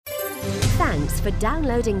Thanks for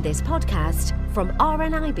downloading this podcast from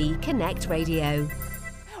RNIB Connect Radio.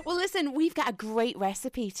 Well, listen, we've got a great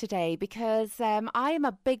recipe today because I am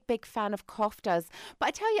a big fan of koftas. But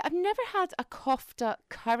I tell you, I've never had a kofta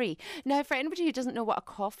curry. Now, for anybody who doesn't know what a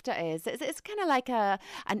kofta is, it's kind of like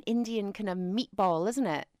an Indian kind of meatball, isn't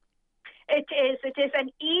it? It is.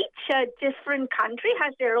 And each different country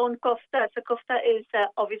has their own kofta. So kofta is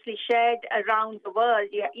obviously shared around the world.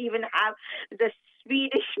 You even have the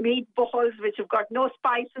Swedish meatballs, which have got no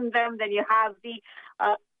spice in them. Then you have the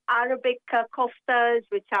Arabic koftas,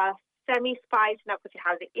 which are semi-spiced. Now, of course, you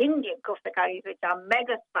have the Indian kofta curries, which are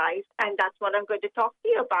mega spiced. And that's what I'm going to talk to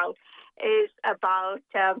you about, is about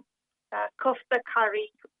kofta curry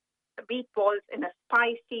meatballs in a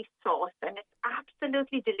spicy sauce. And it's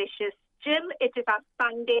absolutely delicious. Jim, it is our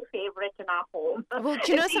Sunday favorite in our home. Well,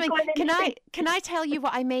 do you know something? Can I tell you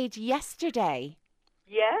what I made yesterday?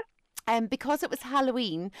 Yeah. Because it was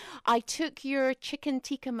Halloween, I took your chicken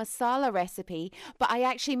tikka masala recipe, but I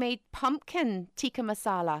actually made pumpkin tikka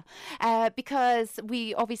masala because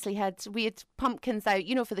we had pumpkins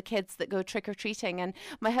out, for the kids that go trick or treating, and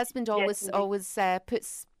my husband always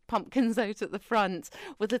puts pumpkins out at the front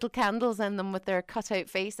with little candles in them with their cut-out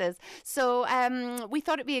faces. So we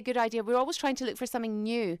thought it'd be a good idea. We're always trying to look for something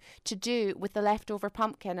new to do with the leftover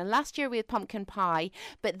pumpkin. And last year we had pumpkin pie,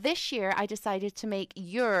 but this year I decided to make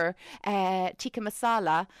your tikka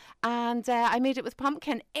masala, and I made it with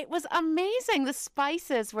pumpkin. It was amazing. The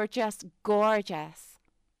spices were just gorgeous.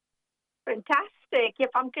 Fantastic. Yeah,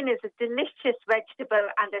 pumpkin is a delicious vegetable,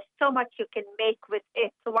 and there's so much you can make with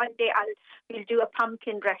it. So one day we'll do a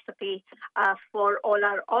pumpkin recipe for all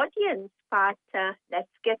our audience. But let's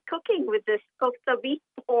get cooking with this kofta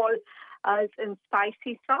meatball in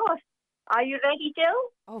spicy sauce. Are you ready,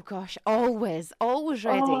 Jill? Oh gosh, always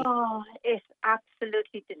ready. Oh, it's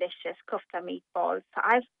absolutely delicious, kofta meatballs. So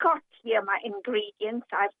I've got here my ingredients.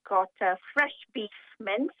 I've got fresh beef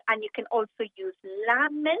mince, and you can also use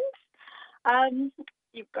lamb mince.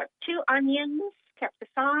 You've got 2 onions kept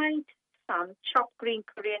aside, some chopped green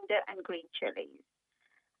coriander and green chilies.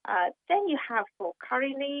 Then you have 4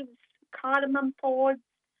 curry leaves, cardamom pods,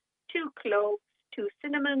 2 cloves, 2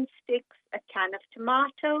 cinnamon sticks, a can of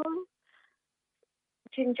tomato,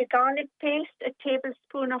 ginger garlic paste, a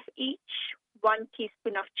tablespoon of each, 1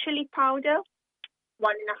 teaspoon of chili powder,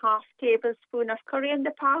 1.5 tablespoon of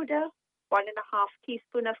coriander powder, 1.5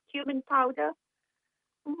 teaspoon of cumin powder,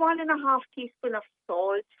 1.5 teaspoon of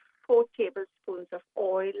salt, 4 tablespoons of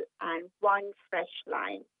oil, and 1 fresh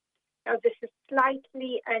lime. Now, this is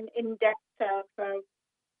slightly an in-depth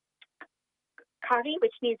curry,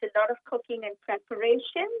 which needs a lot of cooking and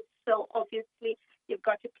preparation. So, obviously, you've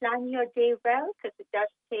got to plan your day well, because it does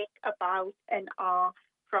take about an hour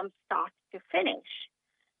from start to finish.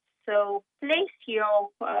 So, place your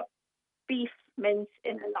beef mince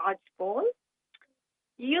in a large bowl.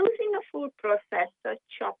 Using a food processor,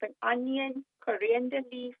 chop an onion, coriander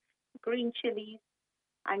leaf, green chilies,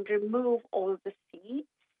 and remove all the seeds.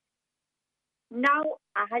 Now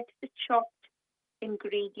add the chopped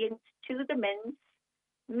ingredients to the mince.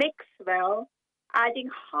 Mix well,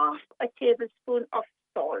 adding half a tablespoon of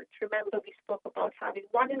salt. Remember, we spoke about having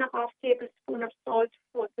 1.5 tablespoon of salt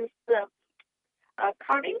for this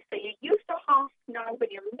curry. So you use the half now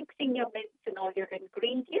when you're mixing your mince and all your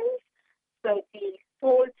ingredients. So the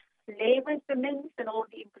salt flavors the mince and all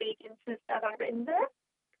the ingredients that are in there.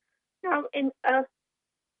 Now, in a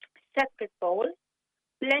separate bowl,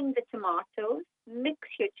 blend the tomatoes, mix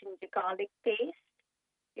your ginger garlic paste,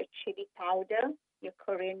 your chili powder, your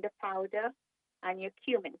coriander powder, and your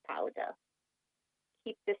cumin powder.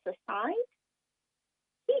 Keep this aside.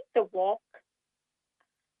 Heat the wok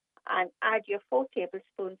and add your 4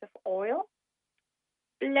 tablespoons of oil.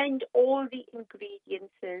 Blend all the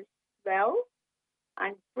ingredients well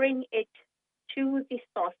and bring it to the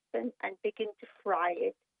saucepan and begin to fry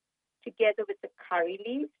it together with the curry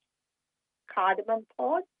leaves, cardamom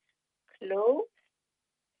pods, cloves,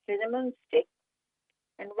 cinnamon sticks,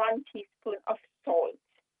 and 1 teaspoon of salt.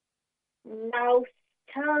 Now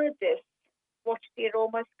stir this, watch the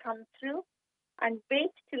aromas come through, and wait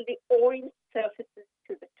till the oil surfaces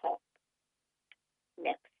to the top.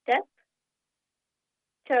 Next step,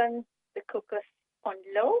 turn the cooker on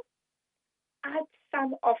low. Add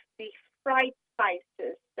some of the fried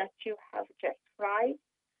spices that you have just fried,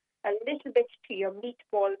 a little bit to your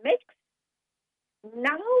meatball mix.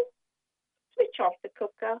 Now, switch off the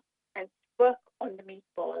cooker and work on the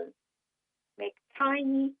meatballs. Make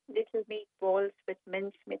tiny little meatballs with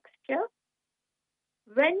mince mixture.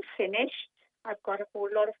 When finished, I've got a whole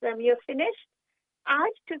lot of them here finished,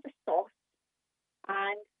 add to the sauce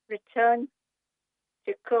and return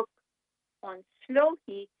to cook on slow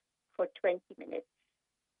heat for 20 minutes.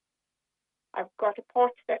 I've got a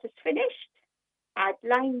pot that is finished. Add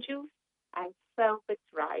lime juice and serve with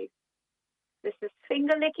rice. This is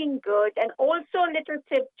finger-licking good. And also a little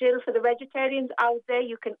tip, Jill, for the vegetarians out there,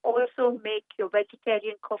 you can also make your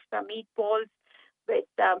vegetarian kofta meatballs with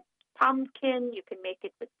pumpkin. You can make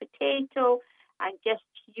it with potato and just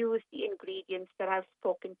use the ingredients that I've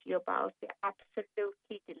spoken to you about. They're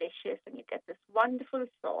absolutely delicious and you get this wonderful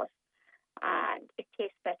sauce and it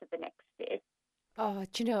tastes better the next day. Oh,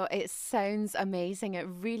 do you know, it sounds amazing. It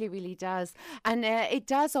really, really does. And it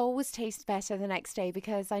does always taste better the next day,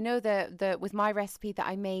 because I know that with my recipe that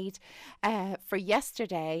I made for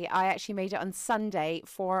yesterday, I actually made it on Sunday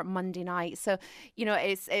for Monday night. So, you know,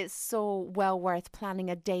 it's so well worth planning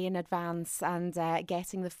a day in advance and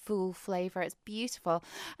getting the full flavour. It's beautiful.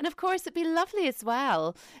 And of course, it'd be lovely as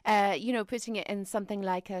well, you know, putting it in something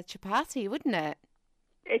like a chapati, wouldn't it?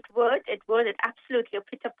 It would. It absolutely. You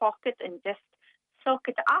put a pocket and just soak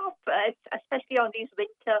it up, especially on these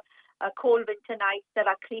cold winter nights that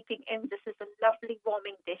are creeping in. This is a lovely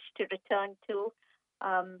warming dish to return to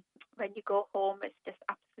when you go home. It's just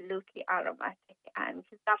absolutely aromatic and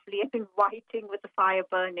lovely and inviting with the fire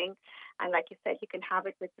burning. And like you said, you can have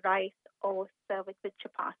it with rice or serve it with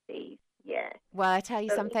chapatis. Yeah. Well, I tell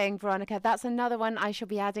you something, Veronica, that's another one I shall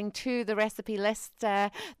be adding to the recipe list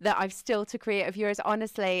that I've still to create of yours.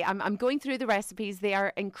 Honestly, I'm going through the recipes. They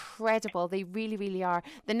are incredible. They really, really are.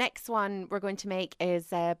 The next one we're going to make is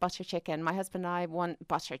butter chicken. My husband and I want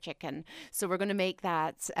butter chicken. So we're going to make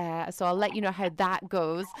that. So I'll let you know how that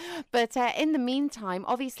goes. But in the meantime,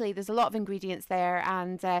 obviously, there's a lot of ingredients there.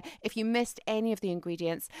 And if you missed any of the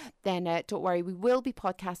ingredients, then don't worry. We will be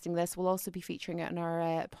podcasting this. We'll also be featuring it on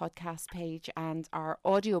our podcast page and our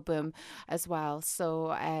audio boom as well.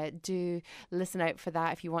 So do listen out for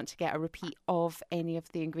that if you want to get a repeat of any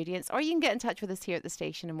of the ingredients, or you can get in touch with us here at the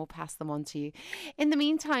station and we'll pass them on to you. In the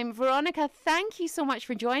meantime, Veronica, thank you so much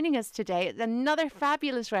for joining us today. It's another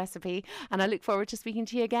fabulous recipe and I look forward to speaking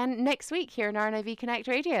to you again next week here on RNIB Connect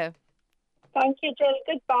Radio. Thank you, Jill.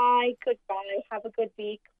 Goodbye. Have a good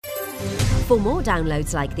week. For more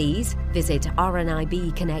downloads like these, visit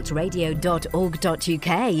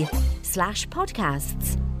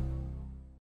rnibconnectradio.org.uk/podcasts.